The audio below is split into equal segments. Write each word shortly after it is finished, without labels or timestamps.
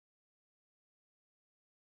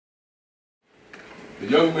The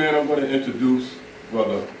young man I'm going to introduce,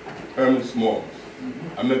 Brother Herman Smalls.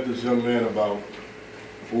 I met this young man about,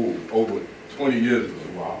 over 20 years ago.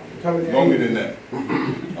 Wow. Longer than that.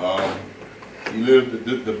 He lived,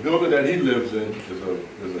 the building that he lives in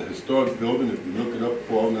is a historic building. If you look it up,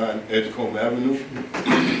 409 Edgecombe Avenue,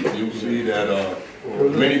 you'll see that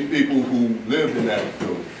many people who lived in that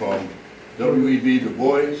building, from W.E.B. Du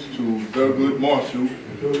Bois to Thurgood Marshall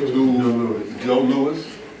to Joe Louis.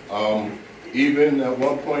 Even at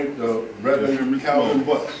one point, Reverend Calvin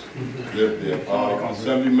Butts lived there.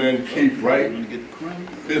 Assemblyman Keith Wright,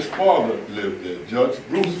 his father lived there, Judge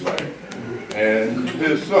Bruce Wright. And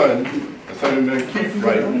his son, Assemblyman Keith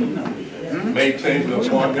Wright, maintained an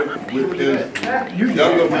apartment with his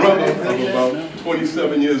younger brother of about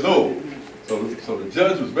 27 years old. So the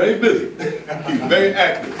judge was very busy. He was very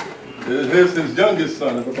active. His youngest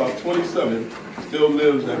son of about 27 still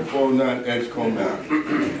lives at 409 Edgecombe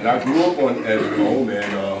Avenue. And I grew up on Edgecombe,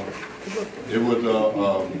 and it was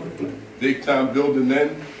a big-time building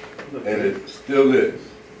then, and it still is.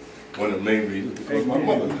 One of the main reasons, because my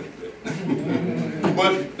mother lived there.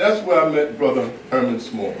 But that's where I met Brother Herman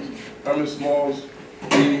Smalls. Herman Smalls,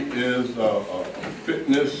 he is a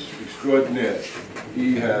fitness extraordinaire.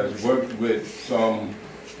 He has worked with some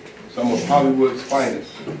of Hollywood's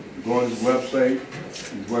finest. You go on his website,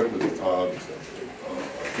 he's worked with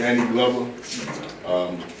Danny Glover,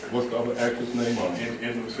 what's the other actress name?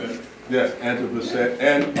 Angela Bassett. Yes, Angela Bassett,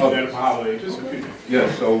 and others. Just a few.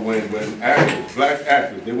 Yes, so when actors, black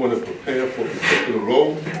actors, they want to prepare for a particular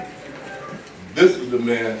role, this is the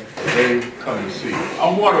man they come to see.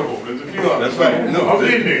 I'm one of them. There's a few others. That's right. No, I'm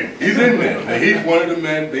in there. He's in there. And he's one of the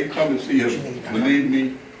men they come to see him. Believe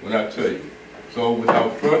me when I tell you. So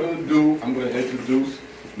without further ado, I'm going to introduce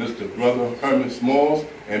Mr. Brother Herman Smalls.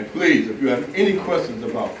 And please, if you have any questions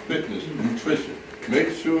about fitness, nutrition,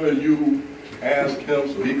 make sure you ask him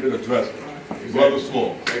so he can address them. Exactly. Brother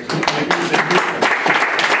Smalls. Thank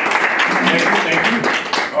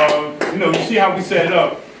you. You know, you see how we set it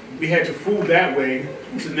up. We had your food that way,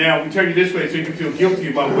 so now we turn you this way so you can feel guilty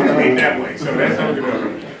about what you ate that way. So that's how we're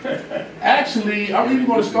going. Actually, I'm even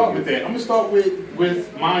going to start with that. I'm going to start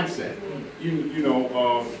with mindset. You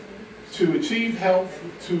know, to achieve health,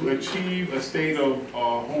 to achieve a state of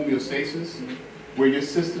homeostasis, where your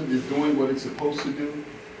system is doing what it's supposed to do,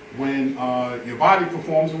 when your body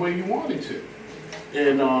performs the way you want it to.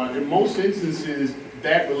 And in most instances,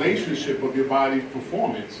 that relationship of your body's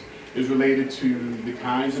performance is related to the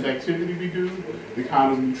kinds of activity we do, the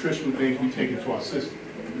kind of nutritional things we take into our system.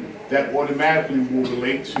 That automatically will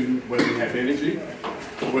relate to whether you have energy,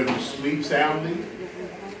 whether you sleep soundly,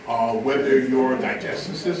 whether your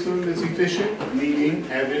digestive system is efficient, meaning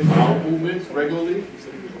having bowel movements regularly,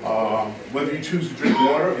 whether you choose to drink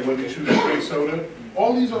water or whether you choose to drink soda.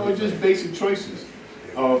 All these are just basic choices.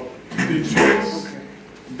 The choice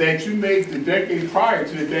that you make the decade prior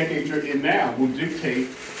to the decade you're in now will dictate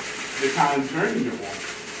the kind of journey you're on.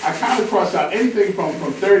 I kind of cross out anything from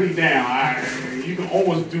 30 down. You can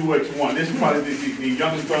almost do what you want. This is probably the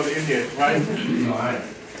youngest brother in here, right? No, I am.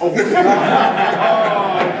 Oh,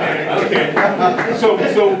 okay. So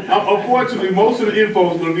unfortunately, most of the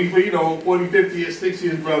info is going to be for, 40, 50, or 60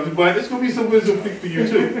 years brothers, but it's going to be some wisdom for you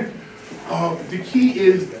too. The key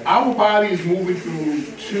is our body is moving through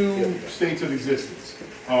two states of existence.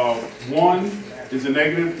 One is a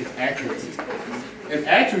negative, it's atrophy. And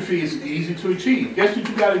atrophy is easy to achieve. Guess what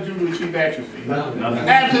you got to do to achieve atrophy? Nothing.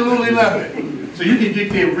 Absolutely nothing. So you can get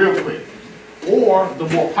there real quick. Or the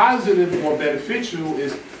more positive, more beneficial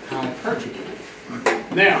is hypertrophy.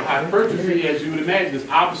 Now, hypertrophy, as you would imagine, is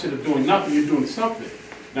opposite of doing nothing. You're doing something.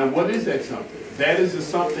 Now, what is that something? That is the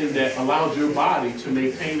something that allows your body to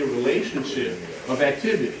maintain a relationship of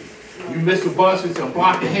activity. You miss a bus, it's a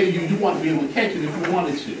block ahead of you, you want to be able to catch it if you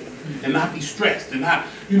wanted to. And not be stressed and not,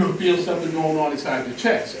 feel something going on inside your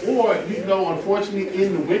chest. Or, unfortunately,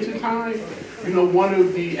 in the wintertime, one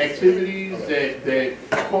of the activities that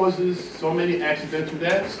causes so many accidental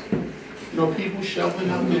deaths, people shoveling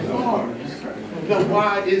out their cars.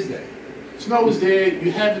 Why is that? Snow is there,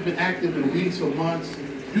 you haven't been active in weeks or months,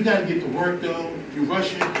 you got to get to work though, you're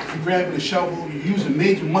rushing, you're grabbing a shovel, you're using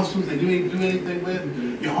major muscles that you ain't doing anything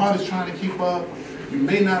with, your heart is trying to keep up, you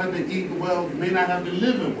may not have been eating well, you may not have been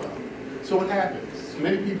living well. So what happens?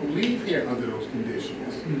 Many people leave here under those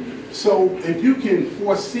conditions. So if you can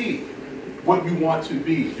foresee what you want to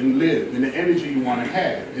be and live and the energy you want to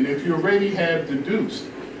have, and if you already have deduced,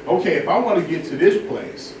 okay, if I want to get to this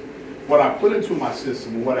place, what I put into my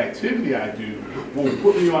system and what activity I do will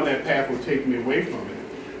put me on that path or take me away from it,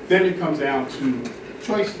 then it comes down to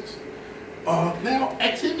choices. Now,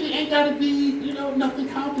 activity ain't got to be, nothing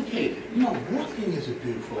complicated. You know, walking is a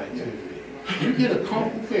beautiful activity. You get a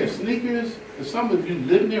comfortable pair of sneakers, and some of you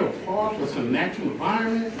live near a park or some natural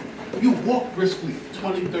environment, you walk briskly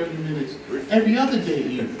 20, 30 minutes every other day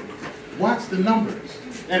even. Watch the numbers.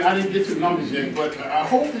 And I didn't get to the numbers yet, but I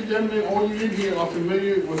hope the gentlemen, all you in here, are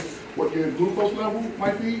familiar with what your glucose level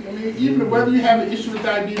might be. I mean, even whether you have an issue with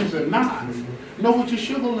diabetes or not, know what your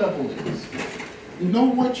sugar level is. Know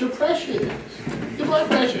what your pressure is. Your blood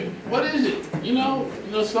pressure, what is it? You know,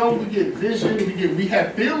 some we get vision, we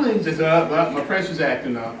have feelings as my pressure's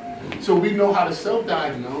acting up. So we know how to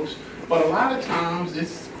self-diagnose, but a lot of times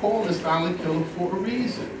it's called a silent killer for a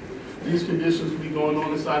reason. These conditions will be going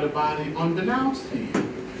on inside the body unbeknownst to you.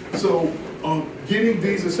 So getting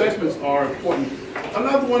these assessments are important.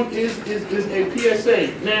 Another one is a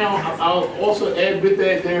PSA. Now, I'll also add with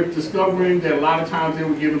that, they're discovering that a lot of times they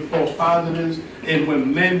were given false positives, and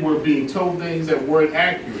when men were being told things that weren't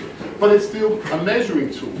accurate. But it's still a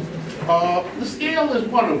measuring tool. The scale is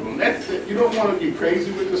one of them. That's it. You don't want to get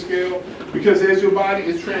crazy with the scale, because as your body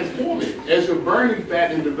is transforming, as you're burning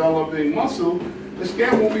fat and developing muscle, the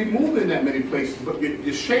scale won't be moving that many places, but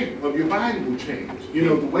the shape of your body will change. You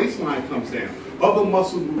know, the waistline comes down. Other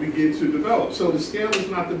muscles will begin to develop. So the scale is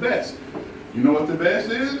not the best. You know what the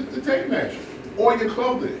best is? The tape measure or your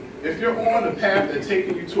clothing. If you're on a path that's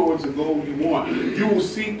taking you towards the goal you want, you will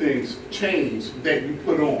see things change that you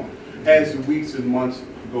put on as the weeks and months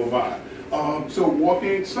go by. So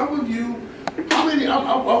walking, some of you, how many, I'm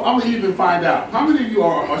going to even find out, how many of you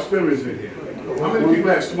are swimmers in here? How many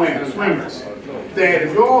people have swimmers? That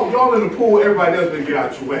if y'all in the pool, everybody else gonna get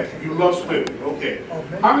out your way. You love swimming, okay.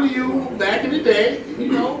 How many of you back in the day,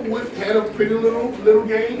 you know, had a pretty little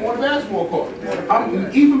game on a basketball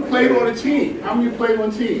court? Even played on a team. How many of you played on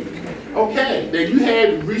a team? Okay, then you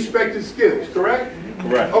had respected skills, correct?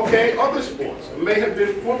 Correct. Okay, other sports. It may have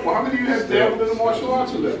been football. How many of you have dabbled in the martial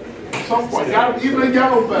arts a little? Some point. Even a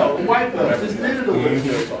yellow belt, a white belt, just did it a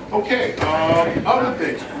little. Okay, other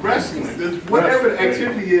things, wrestling, whatever the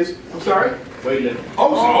activity is. I'm sorry? Weightlifting.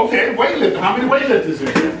 Oh, so, okay, weightlifting. How many weightlifters is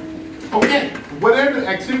there? Okay, whatever the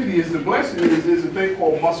activity is, the blessing is a thing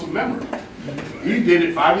called muscle memory. You did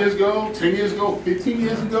it 5 years ago, 10 years ago, 15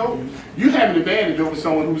 years ago. You have an advantage over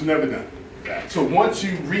someone who's never done it. So once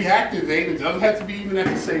you reactivate, it doesn't have to be even at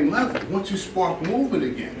the same level. Once you spark movement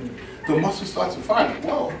again, the muscle starts to fire.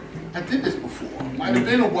 Whoa, I did this before. Might have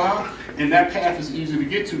been a while, and that path is easier to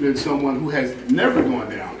get to than someone who has never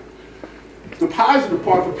gone down it. The positive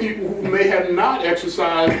part for people who may have not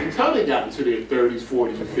exercised until they got into their 30s,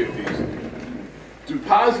 40s, and 50s. The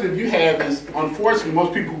positive you have is, unfortunately,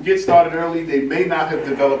 most people who get started early, they may not have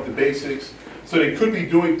developed the basics. So they could be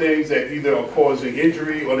doing things that either are causing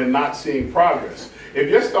injury or they're not seeing progress. If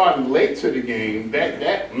you're starting late to the game,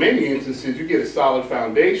 that many instances you get a solid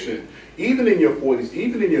foundation. Even in your 40s,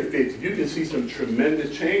 even in your 50s, you can see some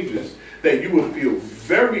tremendous changes that you will feel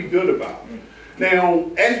very good about. Now,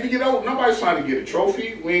 as we get old, nobody's trying to get a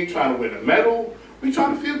trophy. We ain't trying to win a medal. We're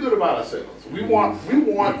trying to feel good about ourselves. We want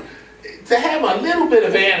to have a little bit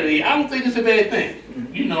of vanity. I don't think it's a bad thing.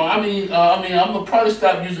 You know, I mean, I'm gonna probably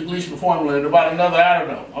stop using Gleason formula in about another, I don't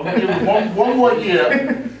know. I'm gonna give it one more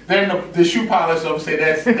year. Then the shoe polish will say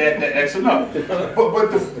that's enough.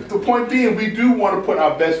 But the point being, we do want to put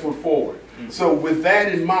our best foot forward. So with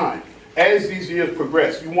that in mind, as these years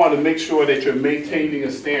progress, you want to make sure that you're maintaining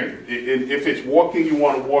a standard. If it's walking, you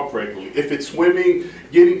want to walk regularly. If it's swimming,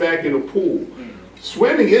 getting back in the pool.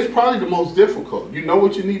 Swimming is probably the most difficult. You know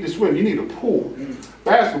what you need to swim. You need a pool.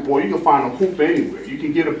 Basketball, you can find a hoop anywhere. You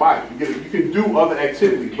can get a bike. You can do other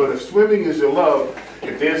activities. But if swimming is your love,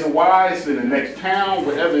 if there's a Wise in the next town,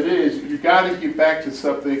 whatever it is, you got to get back to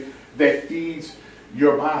something that feeds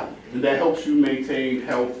your body and that helps you maintain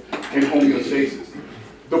health and homeostasis.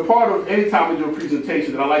 The part of any time we do a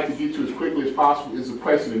presentation that I like to get to as quickly as possible is a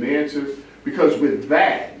question and answer, because with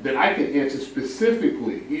that, then I can answer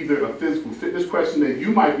specifically either a physical fitness question that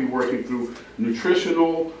you might be working through,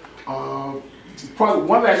 nutritional. Probably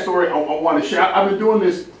one last story I want to share. I've been doing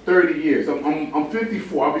this 30 years. I'm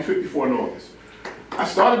 54. I'll be 54 in August. I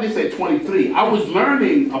started this at 23. I was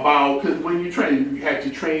learning about, because when you train, you had to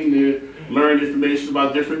train to learn information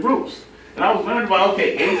about different groups. And I was learning about,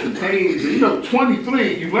 okay, aches and pains, you know,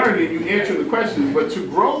 23, you learn it, you answer the questions, but to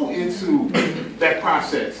grow into that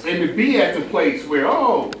process and to be at the place where,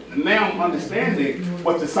 oh, now I'm understanding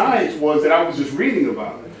what the science was that I was just reading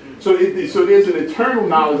about. So there's an internal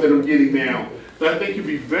knowledge that I'm getting now that I think could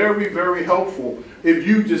be very, very helpful if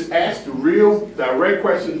you just ask the real direct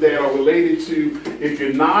questions that are related to, if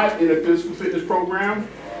you're not in a physical fitness program,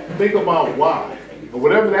 think about why. Or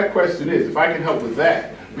whatever that question is, if I can help with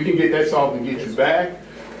that, we can get that solved and get you back.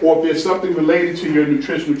 or if there's something related to your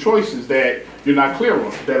nutritional choices that you're not clear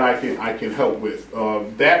on, that I can help with.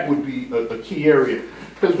 That would be a key area.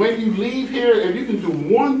 Because when you leave here, if you can do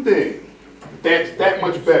one thing that's that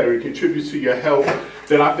much better, it contributes to your health,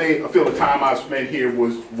 then I feel the time I spent here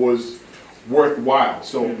was worthwhile.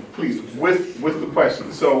 So please, with the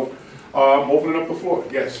question. So opening up the floor.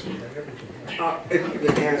 Yes. If you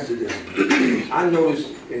can answer this, I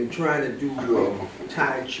noticed in trying to do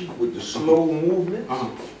Tai Chi with the slow movements,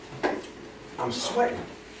 I'm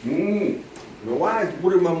sweating. Now why?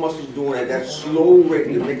 What are my muscles doing at that slow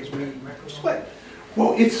rate that makes me sweat?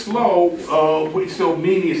 Well, it's slow, so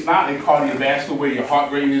meaning it's not in cardiovascular where your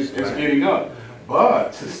heart rate is getting up.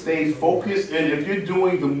 But to stay focused, and if you're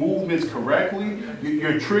doing the movements correctly,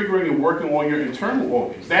 you're triggering and working on your internal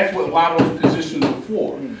organs. That's what a lot of those positions are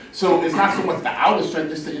for. So it's not so much the outer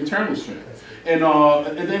strength, it's the internal strength. And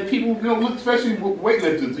then people, look, especially with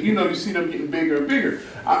weightlifters, you see them getting bigger and bigger.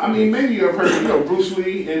 I mean, maybe you've heard, Bruce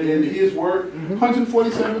Lee and his work,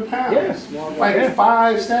 147 pounds, yes. like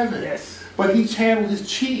 5'7". Yes. But he channeled his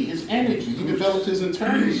chi, his energy. He developed his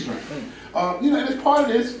internal strength. And it's part of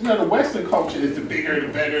this, the Western culture is the bigger, the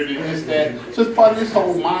better, the this, that. So it's part of this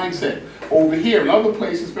whole mindset. Over here, in other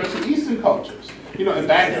places, especially Eastern cultures, and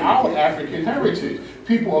back in our African heritage,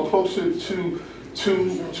 people are closer to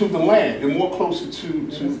the land. They're more closer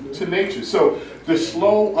to nature. So the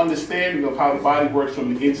slow understanding of how the body works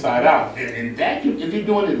from the inside out, and that if you're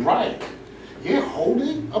doing it right, you're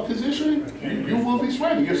holding a position, you will be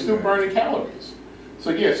sweating. You're still burning calories.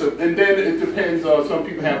 So yeah, and then it depends. Some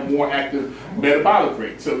people have more active metabolic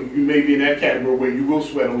rate, so you may be in that category where you will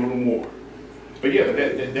sweat a little more. But yeah,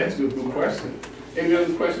 that's a good question. Any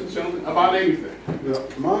other questions, gentlemen, about anything?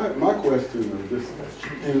 My question is this: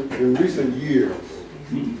 in recent years,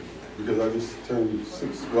 because I just turned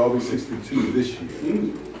I'll be 62 this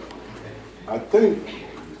year. I think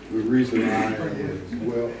the reason I am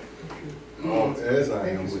as I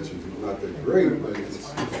am, which is not that great, but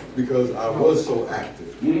it's because I was so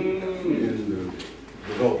active in the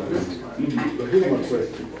development. But here's my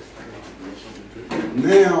question.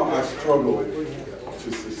 Now I struggle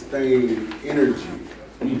to sustain energy.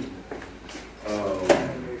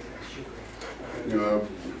 I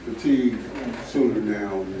fatigue sooner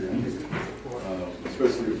now,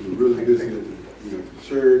 especially if we're really busy at the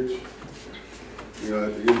church. At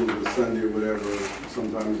the end of the Sunday or whatever,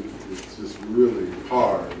 sometimes it's just really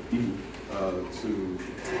hard to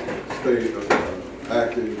stay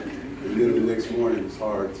active, and then the next morning it's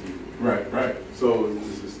hard to. Right. So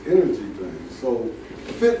it's this energy thing. So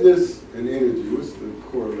fitness and energy, what's the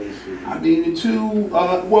correlation? I mean, the two,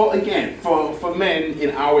 well, again, for men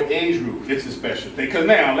in our age group, it's a special thing. Because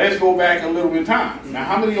now, let's go back a little bit of time. Now,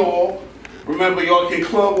 how many of y'all remember y'all can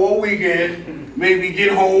club all weekend, maybe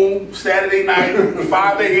get home Saturday night,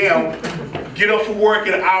 5 a.m., get up for work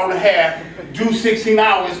in an hour and a half, do 16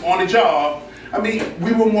 hours on the job? I mean,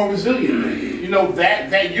 we were more resilient then.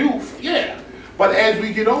 That youth, yeah. But as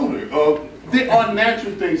we get older, there are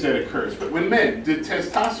natural things that occurs. But when men, the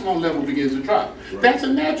testosterone level begins to drop. Right. That's a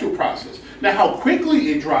natural process. Now, how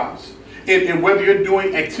quickly it drops, and whether you're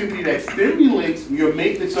doing activity that stimulates your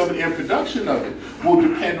maintenance of it and production of it, will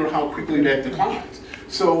depend on how quickly that declines.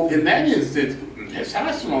 So in that instance,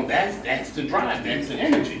 testosterone, that's the drive, that's the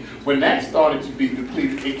energy. When that started to be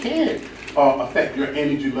depleted, it can affect your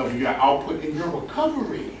energy level, your output, and your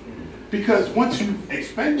recovery. Because once you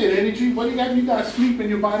expended energy, what you got sleep and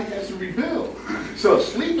your body has to rebuild. So if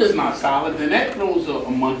sleep is not solid, then that throws a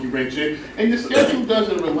monkey wrench in, and your schedule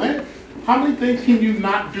doesn't relent. How many things can you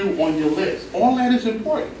not do on your list? All that is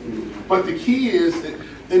important. But the key is,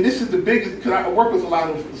 and this is the biggest, because I work with a lot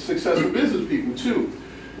of successful business people too,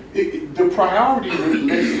 the priority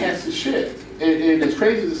list has to shift. And as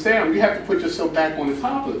crazy as it sounds, you have to put yourself back on the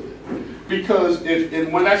top of it. Because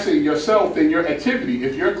and when I say yourself, then your activity,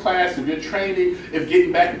 if your class, if your training, if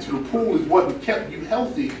getting back into the pool is what kept you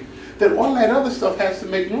healthy, then all that other stuff has to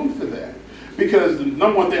make room for that. Because the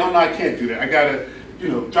number one thing, oh no, I can't do that. I gotta,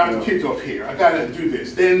 drop the kids off here. I gotta do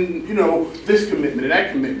this. Then, this commitment and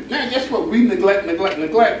that commitment. Now, guess what? We neglect.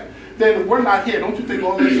 Then if we're not here, don't you think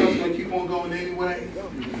all that stuff's gonna keep on going anyway?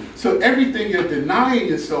 So everything you're denying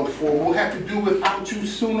yourself for will have to do without you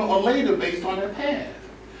sooner or later based on that path.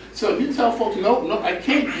 So if you tell folks, no, I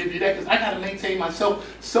can't give you that because I got to maintain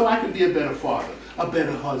myself so I can be a better father, a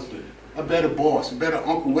better husband, a better boss, a better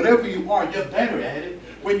uncle, whatever you are, you're better at it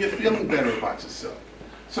when you're feeling better about yourself.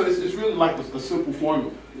 So it's really like a simple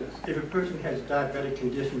formula. Yes. If a person has diabetic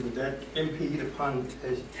condition, would that impede upon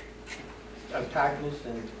his calculus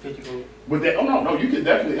and physical. But that, oh no, you can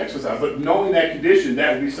definitely exercise, but knowing that condition,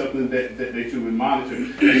 that would be something that you would monitor,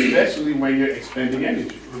 especially when you're expending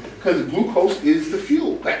energy. Because glucose is the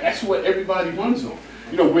fuel. That's what everybody runs on.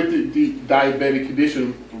 You know, with the diabetic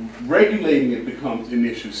condition, regulating it becomes an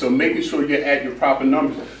issue. So making sure you're at your proper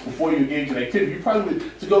numbers before you engage in activity. You probably,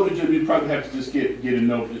 to go to the gym, you probably have to just get a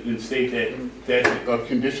note and state that that's a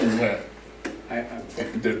condition you have.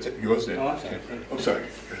 Yours then. Oh, I'm sorry. I'm sorry.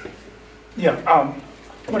 Yeah,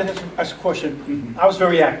 I want to ask a question. I was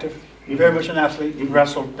very active, very much an athlete,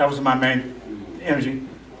 wrestled. That was my main energy.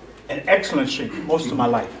 In excellent shape most of my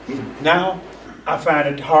life. Now, I find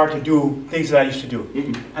it hard to do things that I used to do.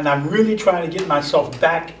 And I'm really trying to get myself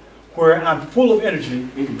back where I'm full of energy.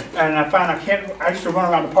 And I find I used to run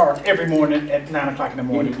around the park every morning at 9 o'clock in the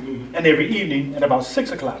morning and every evening at about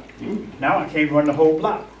 6 o'clock. Now I can't run the whole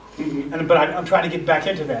block. But I'm trying to get back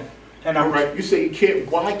into that. And All right, you say you can't,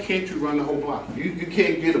 why can't you run the whole block? You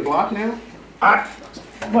can't get a block now?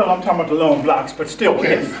 Well, I'm talking about the long blocks, but still,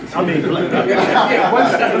 Okay. yes. I mean, still.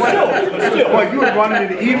 Well, you were running in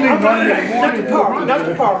the evening, running in the morning. not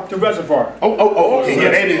the park, the reservoir. Okay,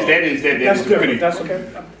 yeah, that is That's pretty. different, that's okay.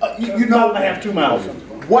 You know, I have 2 miles.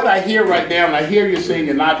 what I hear right now, and I hear you saying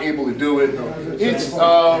you're not able to do it, it's,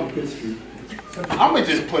 I'm gonna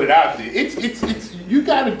just put it out there. It's, you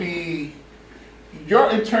gotta be, your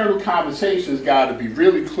internal conversations gotta be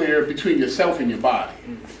really clear between yourself and your body.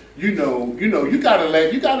 You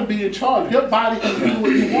gotta be in charge. Your body can do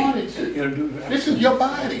what you want it to. This is your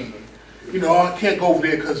body. You know, I can't go over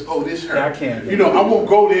there because, this hurt. Yeah, I can't. You know, I won't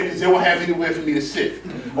go there because they won't have anywhere for me to sit.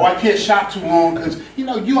 Or I can't shop too long because,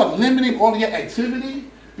 you are limiting all of your activity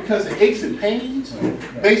because of aches and pains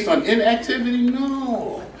based on inactivity.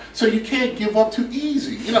 No. So you can't give up too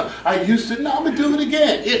easy. I used to, I'm going to do it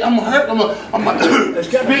again. I'm hurt. I'm gonna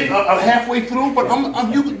spit halfway through, but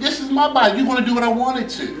this is my body. You're going to do what I wanted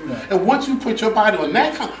to. And once you put your body on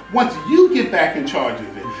that, once you get back in charge of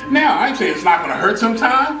it. Now, I ain't saying it's not going to hurt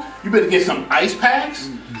sometime. You better get some ice packs.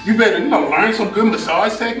 You better, learn some good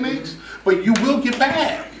massage techniques. But you will get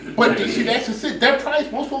back. But you see, that's just it. That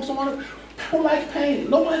price, most folks don't want to. Who likes pain?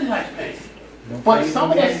 Nobody likes pain. But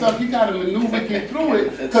some of that stuff, you got to maneuver, get through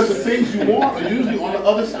it, because the things you want are usually on the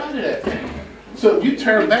other side of that pain. So you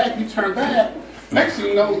turn back. Next thing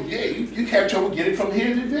you know, you have trouble getting from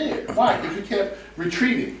here to there. Why? Because you kept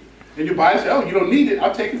retreating. And your body said, you don't need it,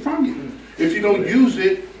 I'll take it from you. If you don't use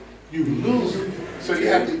it, you lose it. So you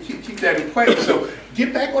have to keep that in place. So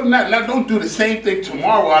get back on that. Now don't do the same thing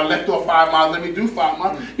tomorrow. I left off 5 miles, let me do 5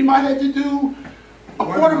 miles. You might have to do a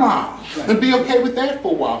quarter mile and be okay with that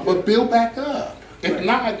for a while, but build back up. If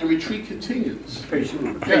not, the retreat continues.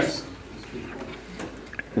 Yes.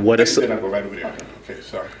 What are Then I go right over there. Okay,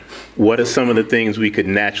 sorry. What are some of the things we could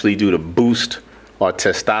naturally do to boost our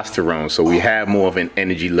testosterone so we have more of an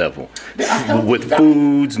energy level with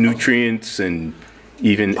foods, nutrients, and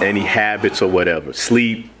even any habits or whatever?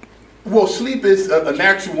 Sleep. Well, sleep is a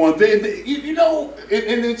natural one. I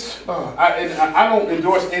don't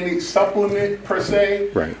endorse any supplement per se.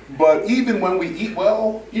 Right. But even when we eat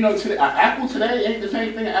well, today, apple today ain't the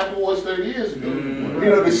same thing an apple was 30 years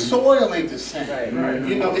ago. The soil ain't the same.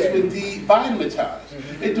 It's been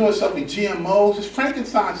devitaminized. They're doing stuff with GMOs. There's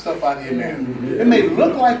Frankenstein stuff out here now. It may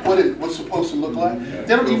look like what it was supposed to look like.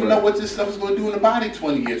 They don't even know what this stuff is going to do in the body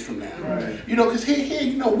 20 years from now. Because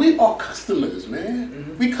here, we are customers,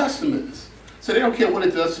 man. We customers. So they don't care what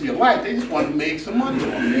it does to your life. They just want to make some money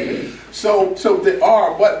on it. So there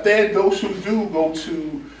are, but then those who do go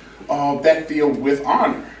to that field with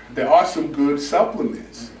honor. There are some good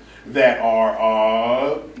supplements that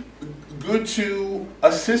are good to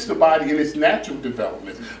assist the body in its natural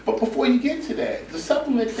development. But before you get to that, the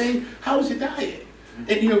supplement thing, how's your diet?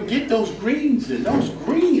 And get those greens in, those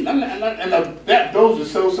greens.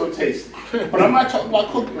 Those are so tasty. But I'm not talking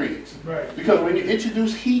about cooked greens. Right. Because when you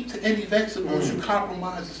introduce heat to any vegetables, you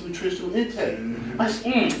compromise its nutritional intake.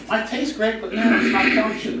 Might taste great, but now it's not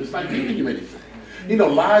functional. It's not giving you anything.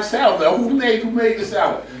 Live salad. Who made the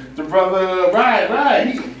salad? The brother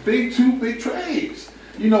Reid. He two big trays.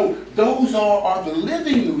 Those are the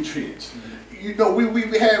living nutrients.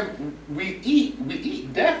 We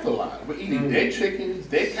eat death a lot. We're eating dead chickens,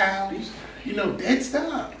 dead cows, dead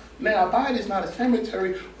stuff. Now, our body is not a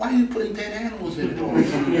cemetery. Why are you putting dead animals in it all the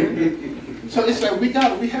time? So it's like we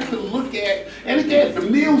have to look at, and again, the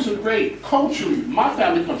meals are great. Culturally, my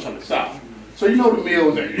family comes from the South. So the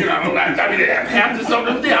meals are, they have half the stuff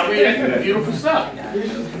up there. That's beautiful stuff.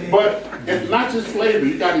 But it's not just flavor.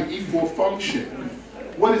 You got to eat for function.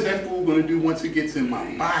 What is that food going to do once it gets in my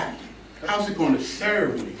body? How's it going to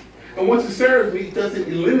serve me? And once it's served, it doesn't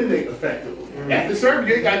eliminate effectively. After serving,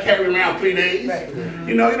 you ain't got to carry it around 3 days.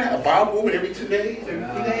 You know, you don't have a bowel movement every 2 days, every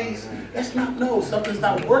 3 days. That's not, no, something's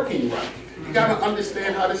not working right. You got to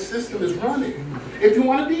understand how the system is running if you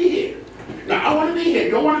want to be here. Now, I want to be here.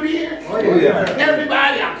 You don't want to be here? Oh, yeah.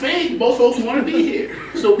 Everybody, I think, most folks want to be here.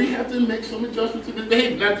 So we have to make some adjustments to this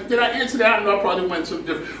behavior. Now, did I answer that? I know I probably went some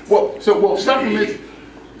different. Well, supplements,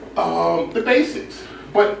 the basics.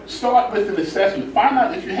 But start with an assessment. Find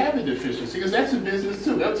out if you have a deficiency, because that's a business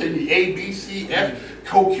too. They'll tell you A, B, C, F,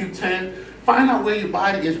 CoQ10. Find out where your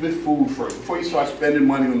body is with food first before you start spending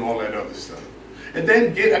money on all that other stuff. And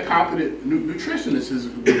then get a competent nutritionist as a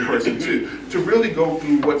good person too, to really go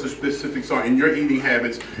through what the specifics are in your eating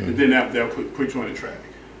habits, and then they'll put you on the track.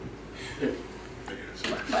 Yeah.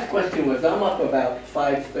 My question was, I'm up about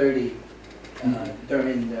 5:30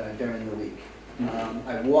 during the week.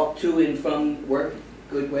 I walk to and from work,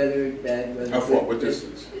 good weather, bad weather. How far? What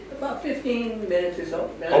distance? About 15 minutes or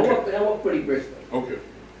so. And Okay. I walk pretty briskly. Okay.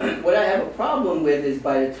 What I have a problem with is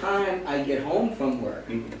by the time I get home from work,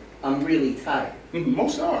 I'm really tired.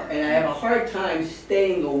 Most are. And I have a hard time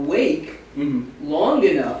staying awake long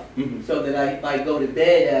enough so that if I go to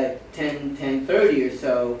bed at 10:30 or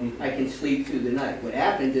so, I can sleep through the night. What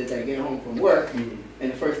happens is I get home from work,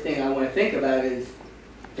 and the first thing I want to think about is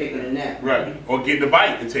taking a nap. Right. Or getting a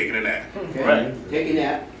bite and taking a nap. Okay? Right. Take a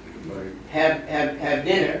nap, have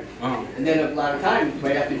dinner, and then a lot of times,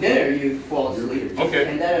 right after dinner, you fall asleep. Okay.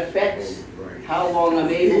 And that affects how long I'm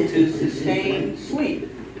able to sustain sleep.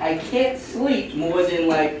 I can't sleep more than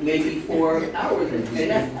like maybe 4 hours, and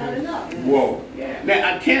that's not enough. Whoa. Yeah.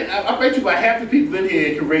 Now, I bet you about half the people in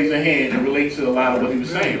here can raise their hand and relate to a lot of what he was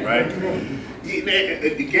saying, right?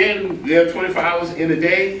 Again, there are 24 hours in a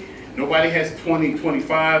day. Nobody has 20,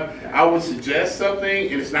 25. I would suggest something,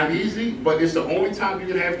 and it's not easy, but it's the only time you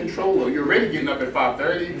can have control of. You're already getting up at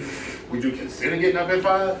 5:30. Would you consider getting up at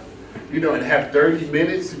 5? You know, and have 30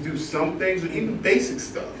 minutes to do some things, even basic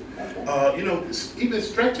stuff. You know, even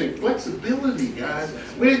stretching, flexibility, guys.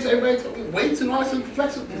 Everybody talk weights and all that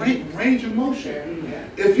flexible range of motion.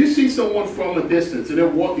 If you see someone from a distance and they're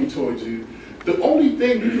walking towards you, the only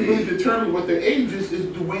thing you can really determine what their age is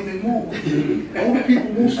the way they move. Older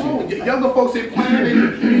people move slow. Younger folks, they're planning,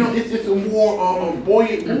 you know, it's a more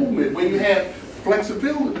buoyant movement when you have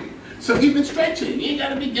flexibility. So even stretching, you ain't got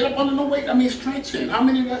to get up under no weight. I mean, stretching. How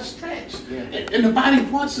many of you got stretch? And the body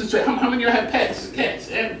wants to stretch. How many of you have pets, cats?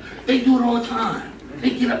 And they do it all the time. They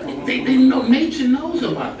get up, they know, nature knows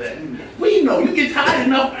about that. We know, you get tired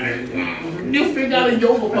enough, you figure out a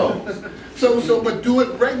yoga pose. But do it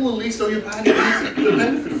regularly so your body gets the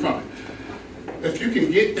benefit from it. If you can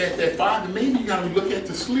get that 5, then maybe you got to look at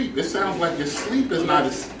the sleep. It sounds like your sleep is not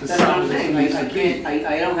as That's what I'm saying.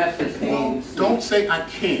 I don't have to stay. Don't say I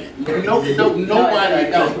can't. Nobody does.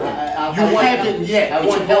 You haven't yet. I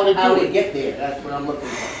want help how to get there. That's what I'm looking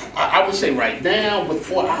for. I would say right now, with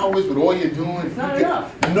 4 hours, with all you're doing, it's not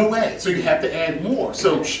enough. No add. So you have to add more.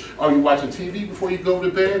 So are you watching TV before you go to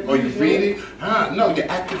bed? Are you reading? No, you're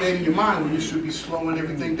activating your mind when you should be slowing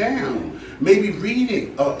everything down. Maybe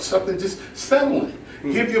reading something, just settling.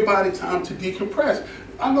 Give your body time to decompress.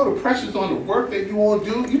 I know the pressure's on the work that you all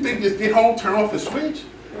do. You think just get home, turn off the switch?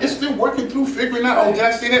 It's still working through, figuring out, oh, did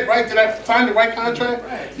I say that right? Did I sign the right contract?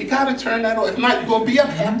 You got to turn that off. If not, you're going to be up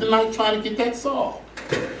half the night trying to get that solved.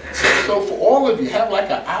 So for all of you, have like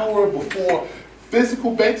an hour before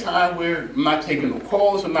physical bedtime where I'm not taking no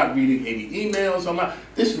calls, I'm not reading any emails,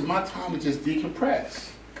 this is my time to just decompress.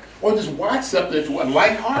 Or just watch something that's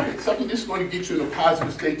lighthearted, something that's going to get you in a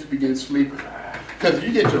positive state to begin sleeping. Because if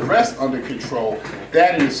you get your rest under control,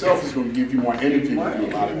 that in itself is going to give you more energy to do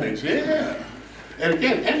a lot of things. Yeah. And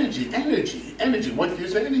again, energy. What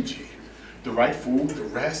gives energy? The right food, the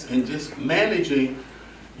rest, and just managing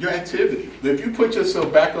your activity. If you put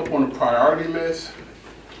yourself back up on the priority list,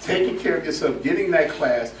 taking care of yourself, getting that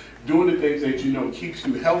class, doing the things that you know keeps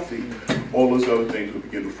you healthy, all those other things will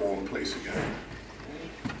begin to fall in place again.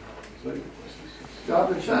 So I've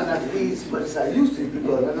been trying not to eat as much as I used to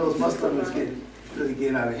because I know my stomach's really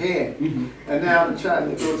getting out of hand. And now I'm trying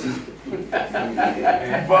to go to...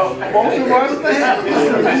 Well, most of us, this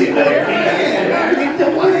is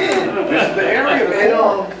the area.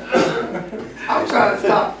 I'm trying to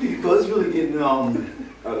stop because it's really getting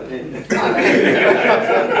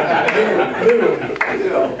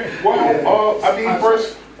Well, I mean,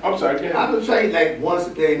 first, I'm sorry, go ahead. I've been trying like once a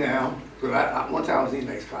day now. Because one time I was eating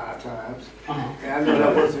like 5 times. And I know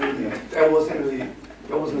that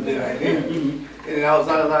wasn't a good idea. And I was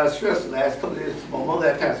under a lot of stress the last couple of years. My mother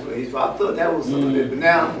had passed away, so I thought that was something. But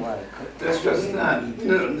now, that stress is not, I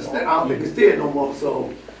don't think it's there no more.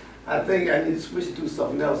 So I I think I need to switch to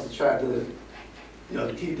something else to try to, you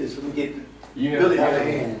know, keep this from getting Yeah. really out of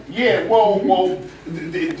hand. Yeah,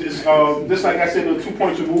 this like I said, the 2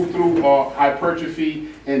 points you move through are hypertrophy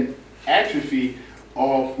and atrophy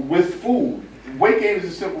with food. Weight gain is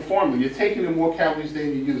a simple formula. You're taking in more calories than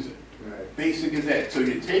you're using. Right. Basic as that. So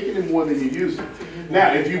you're taking in more than you're using.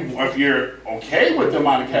 Now, if you're okay with the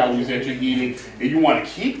amount of calories that you're eating and you want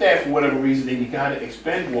to keep that for whatever reason, then you got to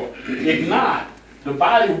expend more. If not, the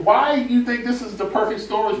body, why do you think this is the perfect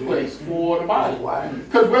storage place for the body? Why?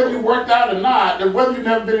 Because whether you worked out or not, and whether you've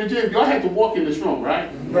never been in the gym, y'all have to walk in this room,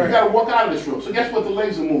 right? You got to walk out of this room. So guess what? The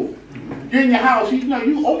legs are moving. You're in your house,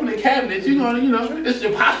 you open the cabinets, it's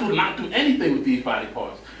impossible to not do anything with these body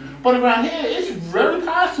parts. But around here, it's very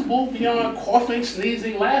possible beyond coughing,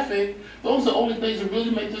 sneezing, laughing. Those are the only things that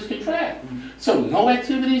really make this contract. So no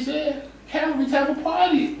activities there. Calories have a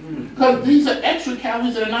party. Because these are extra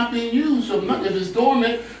calories that are not being used. So if it's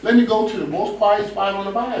dormant, let me go to the most quiet spot on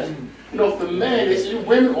the body. For men,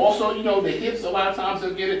 women also, the hips, a lot of times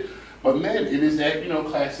they'll get it. But men, it is that,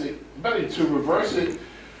 classic. But to reverse it,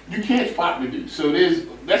 you can't spot reduce. So there's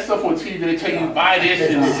that stuff on TV, they tell you buy this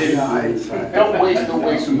and don't waste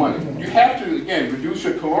your money. You have to, again, reduce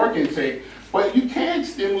your caloric intake. But you can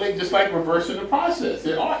stimulate just like reversing the process.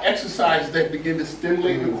 There are exercises that begin to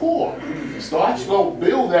stimulate the core. Start slow,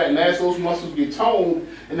 build that, and as those muscles get toned,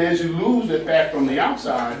 and as you lose the fat from the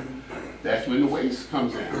outside, that's when the waist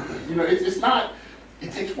comes in. It's not,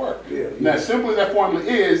 it takes work. Now, as simple as that formula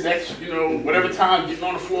is, that's, whatever time getting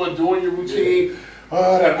on the floor, doing your routine,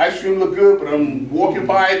 that ice cream look good, but I'm walking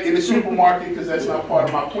by it in the supermarket because that's not part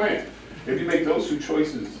of my plan. If you make those two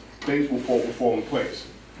choices, things will fall in place.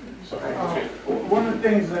 One of the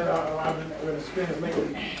things that I've been experiencing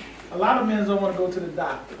lately, a lot of men don't want to go to the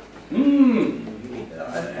doctor. And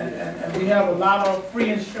we have a lot of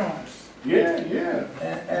free insurance.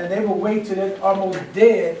 And they will wait till they're almost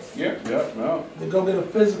dead to go get a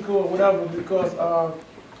physical or whatever because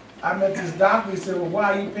I met this doctor, he said, well,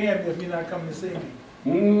 why are you paying me if you're not coming to see me?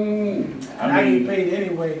 And I get paid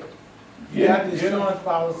anyway. You have the insurance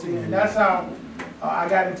policy, and that's how I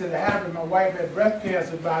got into the habit. My wife had breast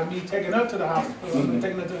cancer by me taking her to the hospital,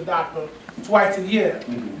 taking her to the doctor twice a year.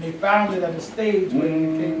 And they found it at a stage where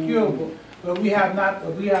it became curable. But we haven't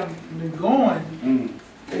been going,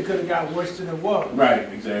 it could have got worse than it was. Right,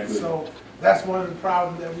 exactly. So that's one of the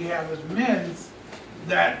problems that we have as men,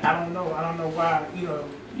 that I don't know why,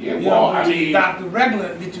 doctor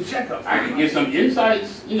regular get your checkup. I can get some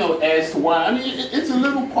insights, as to why. It's a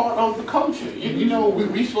little part of the culture.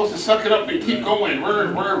 We supposed to suck it up and keep going. We're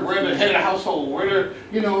the head of the household. We're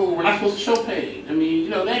not supposed to show pain.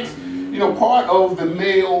 That's part of the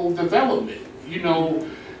male development.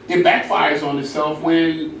 It backfires on itself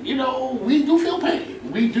when we do feel pain.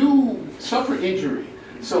 We do suffer injury.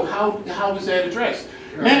 So how is that addressed?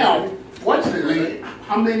 Now, fortunately,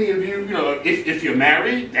 how many of you, if you're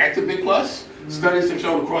married, that's a big plus. Studies have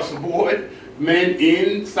shown across the board, men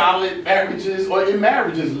in solid marriages or in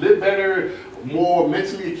marriages live better, more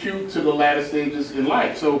mentally acute to the latter stages in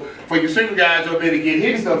life. So for you single guys, y'all better get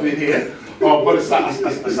his stuff in here. But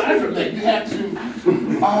aside from that, you have to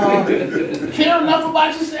care enough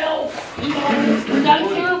about yourself. We gotta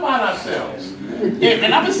care about ourselves.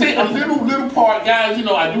 And I would say a little part, guys,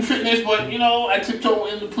 I do fitness, but I tiptoe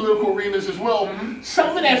in the political arenas as well.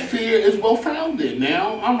 Some of that fear is well-founded.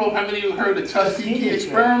 Now, I don't know how many of you heard the Tuskegee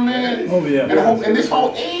experiment. Oh, yeah. And this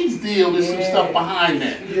whole AIDS deal, there's some stuff behind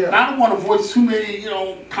that. And I don't want to voice too many,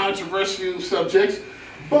 controversial subjects.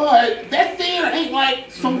 But that there ain't like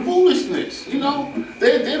some foolishness, There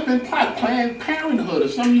have been Planned Parenthood, or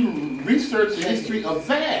some of you research the history of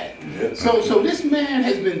that. So this man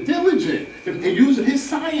has been diligent in using his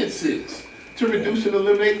sciences to reduce and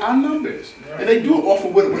eliminate our numbers. And they do it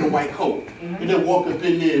often with a white coat. And they walk up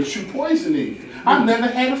in there and shoot poison in you. I've never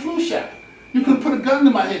had a flu shot. You could put a gun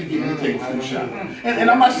to my head to get me to take a flu shot.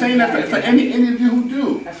 And I'm not saying that for any of you who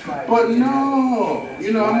do. But no,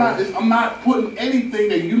 I'm not putting anything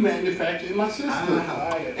that you manufacture in my system.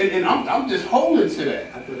 And I'm just holding to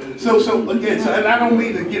that. So again, and I don't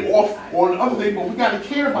mean to get off on other things, but we got to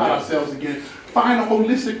care about ourselves again. Find a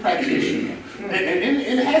holistic practitioner. And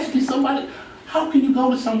it has to be somebody. How can you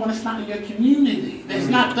go to someone that's not in your community,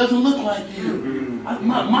 doesn't look like you?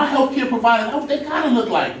 My healthcare provider, they gotta look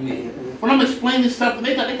like me. When I'm explaining stuff,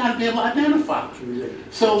 they gotta be able to identify.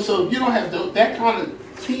 So if you don't have that kind of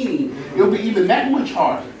team, it'll be even that much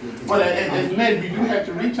harder. But as men, we do have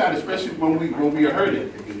to reach out, especially when we are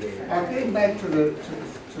hurting. Getting back to the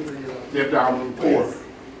abdominal core.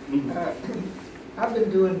 I've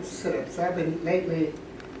been doing sit-ups. Lately,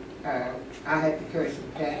 I had to carry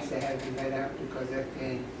some pants that had been let out because that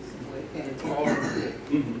thing and all of it.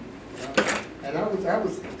 And I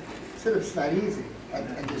was, sit-ups not easy. I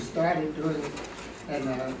just started doing it,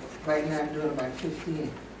 and right now I'm doing about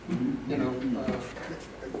 15. You know,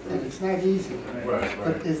 and it's not easy. Right.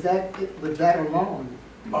 But is that, with that alone,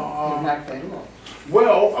 not that long?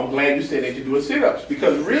 Well, I'm glad you said that you're doing sit-ups,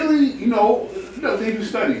 because really, you know, they do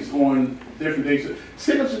studies on different things.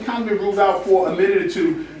 Sit-ups have kind of been ruled out for a minute or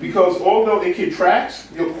two, because although it contracts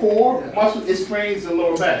your core muscle, it strains the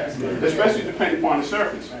lower back, especially depending upon the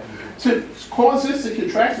surface. To cause this to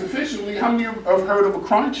contract sufficiently, how many have heard of a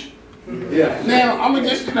crunch? Yeah. Now, I'm gonna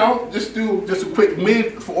just, just do just a quick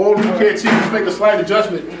mid for all of you can't see, just make a slight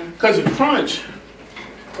adjustment, because a crunch,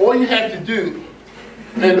 all you have to do,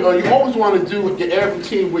 and you always want to do your air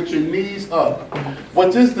routine with your knees up.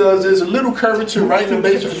 What this does is a little curvature right in the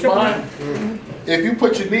base of the spine. If you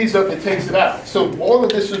put your knees up, it takes it out. So all of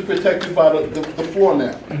this is protected by the floor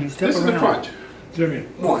now. This is the crunch.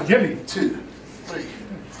 1, 2, 3,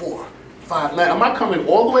 4, 5. Now, am I coming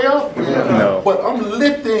all the way up? No. But I'm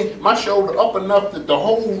lifting my shoulder up enough that the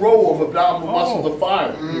whole row of abdominal muscles are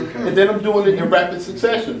firing. And then I'm doing it in rapid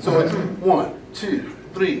succession. So it's 1, 2,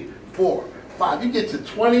 3, 4, 5. You get to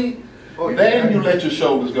 20, then you let your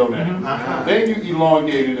shoulders go down. Then you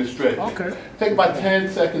elongate it and stretch. Okay. Take about 10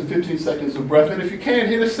 seconds, 15 seconds of breath. And if you can,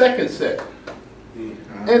 hit a second set.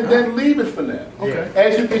 And then leave it for now. Okay.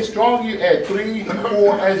 As you get stronger, you add 3,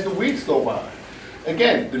 4 as the weeks go by.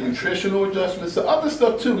 Again, the nutritional adjustments, the other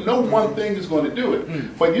stuff too, no one thing is going to do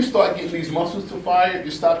it. But you start getting these muscles to fire,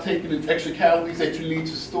 you start taking the extra calories that you need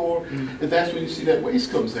to store, and that's when you see that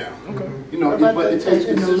waist comes down. Okay. You know, but it takes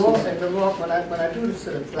consistency. When I do the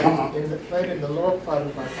sit-ups, like right in the lower part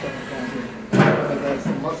of my stomach, I got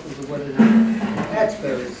some muscles or whatever. That's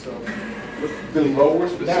very so. The lower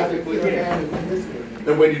specifically?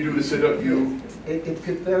 And when you do the sit-up, It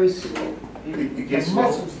gets very slow. It gets the slow.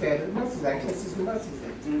 muscles there, the muscles, I guess it's the muscles there.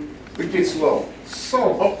 It gets slow.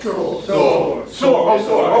 Sore. Okay.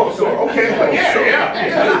 Yeah.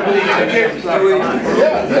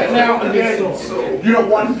 Now again, you don't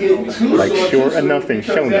want to get too like sore. short enough and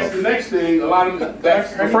show enough. That's the next thing. A lot of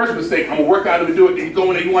that's the first mistake. I'm gonna work out and do it. You go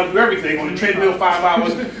in there, you want to do everything on the treadmill 5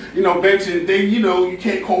 hours. Benching. Then you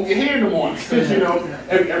can't comb your hair in the morning because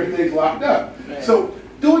everything's locked up. So.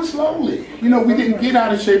 Do it slowly. We didn't get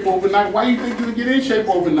out of shape overnight. Why do you think you get in shape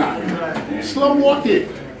overnight? Slow walk it.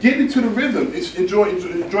 Get into the rhythm. Enjoy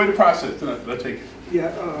the process. Let's take it.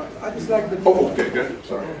 Yeah, I just like the. Okay, good.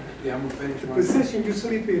 Sorry. Yeah, I'm gonna finish. The position you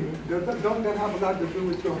sleep in, don't that have a lot to do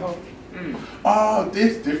with your health?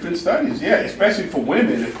 There's different studies. Yeah, especially for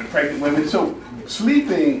women, if pregnant women. So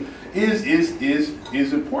sleeping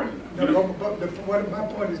is important. No, but my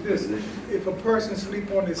point is this: if a person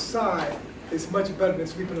sleep on his side, it's much better than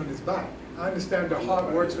sleeping on his back. I understand the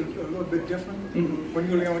heart works a little bit different when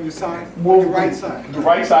you lay on your side, the right side. The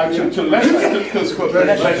right side to the left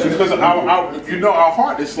side, because our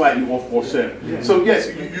heart is slightly off center. Yeah. So yes,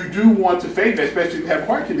 you do want to favor, especially if you have a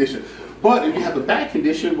heart condition. But if you have a back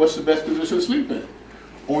condition, what's the best position to sleep in?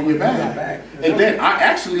 On your back. And then I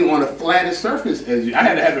actually on a flattest surface as you. I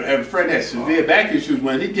had to have a friend that had severe back issues.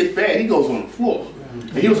 When he gets bad, he goes on the floor.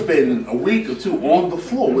 And he was spending a week or 2 on the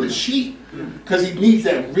floor with a sheet because he needs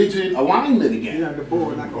that rigid alignment again. Yeah, the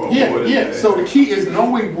board. Yeah. So the key is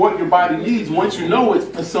knowing what your body needs. Once you know it,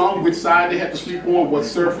 for some, which side they have to sleep on, what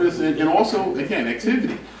surface, and also, again,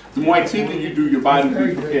 activity. The more activity you do, your body will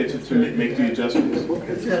be prepared to make the adjustments.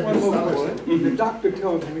 Just one more question. The doctor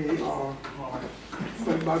tells me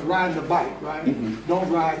about riding the bike, right? Don't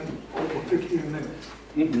ride over 15 minutes.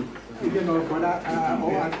 But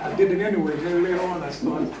I did it anyway. Then later on, I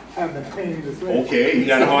started having pain in the leg. Okay, you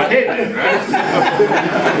got a hard head then, right?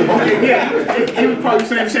 Okay, yeah. He would probably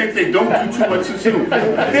say the same thing. Don't do too much too soon.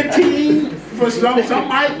 15 for some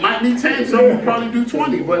might need 10. Some will probably do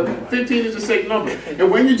 20, but 15 is a safe number. And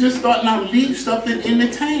when you just start now, leave something in the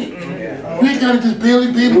tank. You ain't gotta just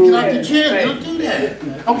barely be able to get out the gym. Don't do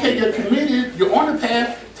that. Okay, you're committed. You're on the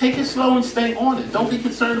path. Take it slow and stay on it. Don't be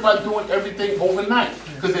concerned about doing everything overnight,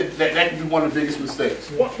 because that can be one of the biggest mistakes.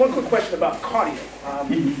 One quick question about cardio.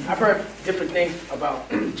 I've heard different things about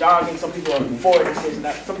jogging. Some people are for it.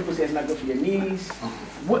 Some people say it's not good for your knees.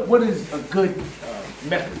 What is a good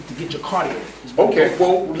method to get your cardio? Okay,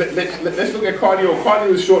 well, let's look at cardio.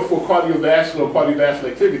 Cardio is short for cardiovascular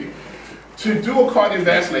activity. To do a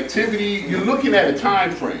cardiovascular activity, you're looking at a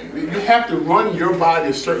time frame. You have to run your body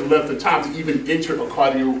a certain length of time to even enter a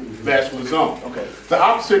cardiovascular vascular zone. Okay. The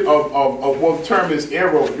opposite of what term is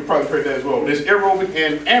aerobic, you probably heard that as well. There's aerobic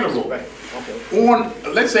and anaerobic. Right. Okay. On,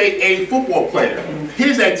 let's say, a football player,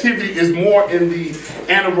 his activity is more in the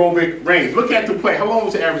anaerobic range. Look at the play. How long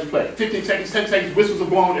was the average play? 15 seconds, 10 seconds, whistles are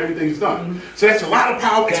blown, everything's done. So that's a lot of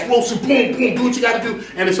power, explosive, boom, boom, do what you got to do,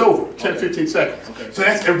 and it's over, 10, 15 seconds. Okay. So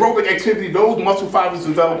that's aerobic activity. Those muscle fibers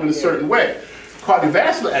develop in a certain way.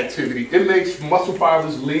 Cardiovascular activity, it makes muscle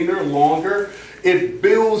fibers leaner, longer. It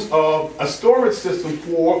builds a storage system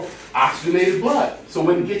for oxygenated blood. So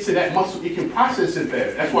when it gets to that muscle, it can process it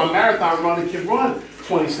better. That's why a marathon runner can run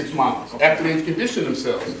 26 miles after they condition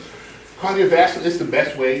themselves. Cardiovascular is the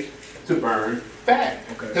best way to burn fat.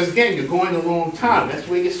 Because again, you're going a long time. That's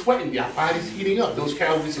where you're sweating. Your body's heating up. Those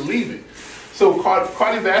calories are leaving. So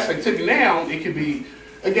cardiovascular activity now, it could be,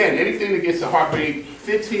 again, anything that gets the heart rate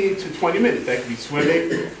 15 to 20 minutes. That could be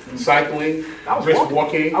swimming, cycling, brisk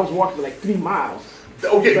walking. I was walking for like 3 miles.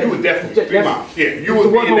 Okay, you would definitely 3 miles. Yeah, you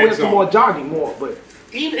would be in that zone. More jogging more, but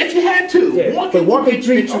even if you had to, yeah, walking walking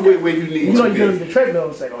get you where you need you know, to you're be. going to the treadmill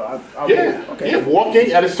and say, oh, I'll Yeah, okay. yeah,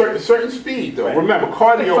 walking at a certain speed though. Right. Remember,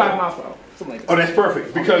 cardio. Like 5 miles per hour, something like that. Oh, that's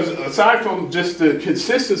perfect. Because aside from just the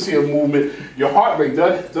consistency of movement, your heart rate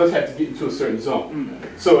does have to get into a certain zone.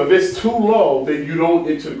 So if it's too low, then you don't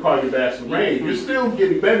enter the cardiovascular range. You're still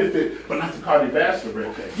getting benefit, but not the cardiovascular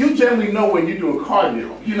range. You generally know when you're doing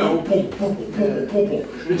cardio. You know, boom, boom, boom, boom, boom,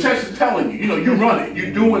 boom. The chest is telling you. You know, you're running.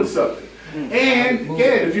 You're doing something. And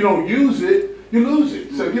again, if you don't use it, you lose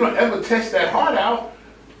it. So if you don't ever test that heart out,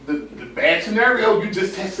 the bad scenario, you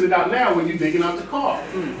just tested it out now when you're digging out the car,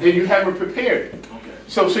 and you haven't prepared it.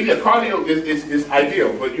 So yeah, cardio is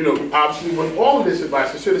ideal. But you know, obviously, with all of this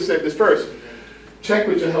advice, I should have said this first. Check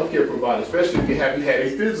with your healthcare provider, especially if you haven't had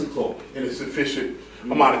a physical in a sufficient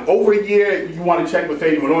amount. Over a year, you want to check with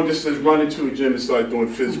anyone. Don't just run into a gym and start doing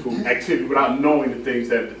physical activity without knowing the things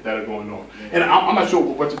that are going on. And I'm not sure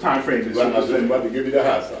what the time frame is. I was about to give you the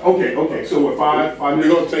high side. Okay. So we're 5 minutes.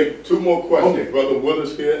 We're going to take 2 more questions. Okay. Brother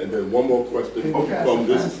Willis here, and then 1 more question from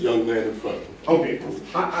this young man in front of him. Okay.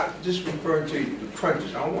 I just referring to the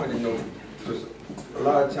crunches. I want to know, because a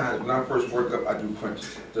lot of times when I first work up, I do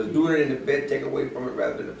crunches. Does doing it in the bed take away from it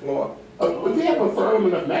rather than the floor? If you have a firm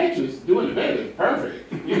enough mattress, doing the bed is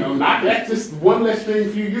perfect. You know, that's just one less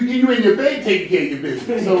thing for you. You in your bed taking care of your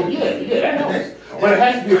business. So yeah, that helps. But it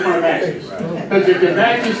has to be a firm mattress. Because if your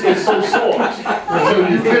mattress is so soft, so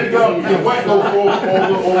you get it up, your weight goes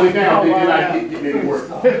all the way down, then you're not getting any work.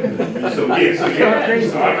 So yeah,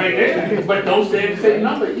 right there. But don't say the same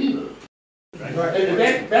number either.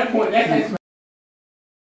 At that point, that has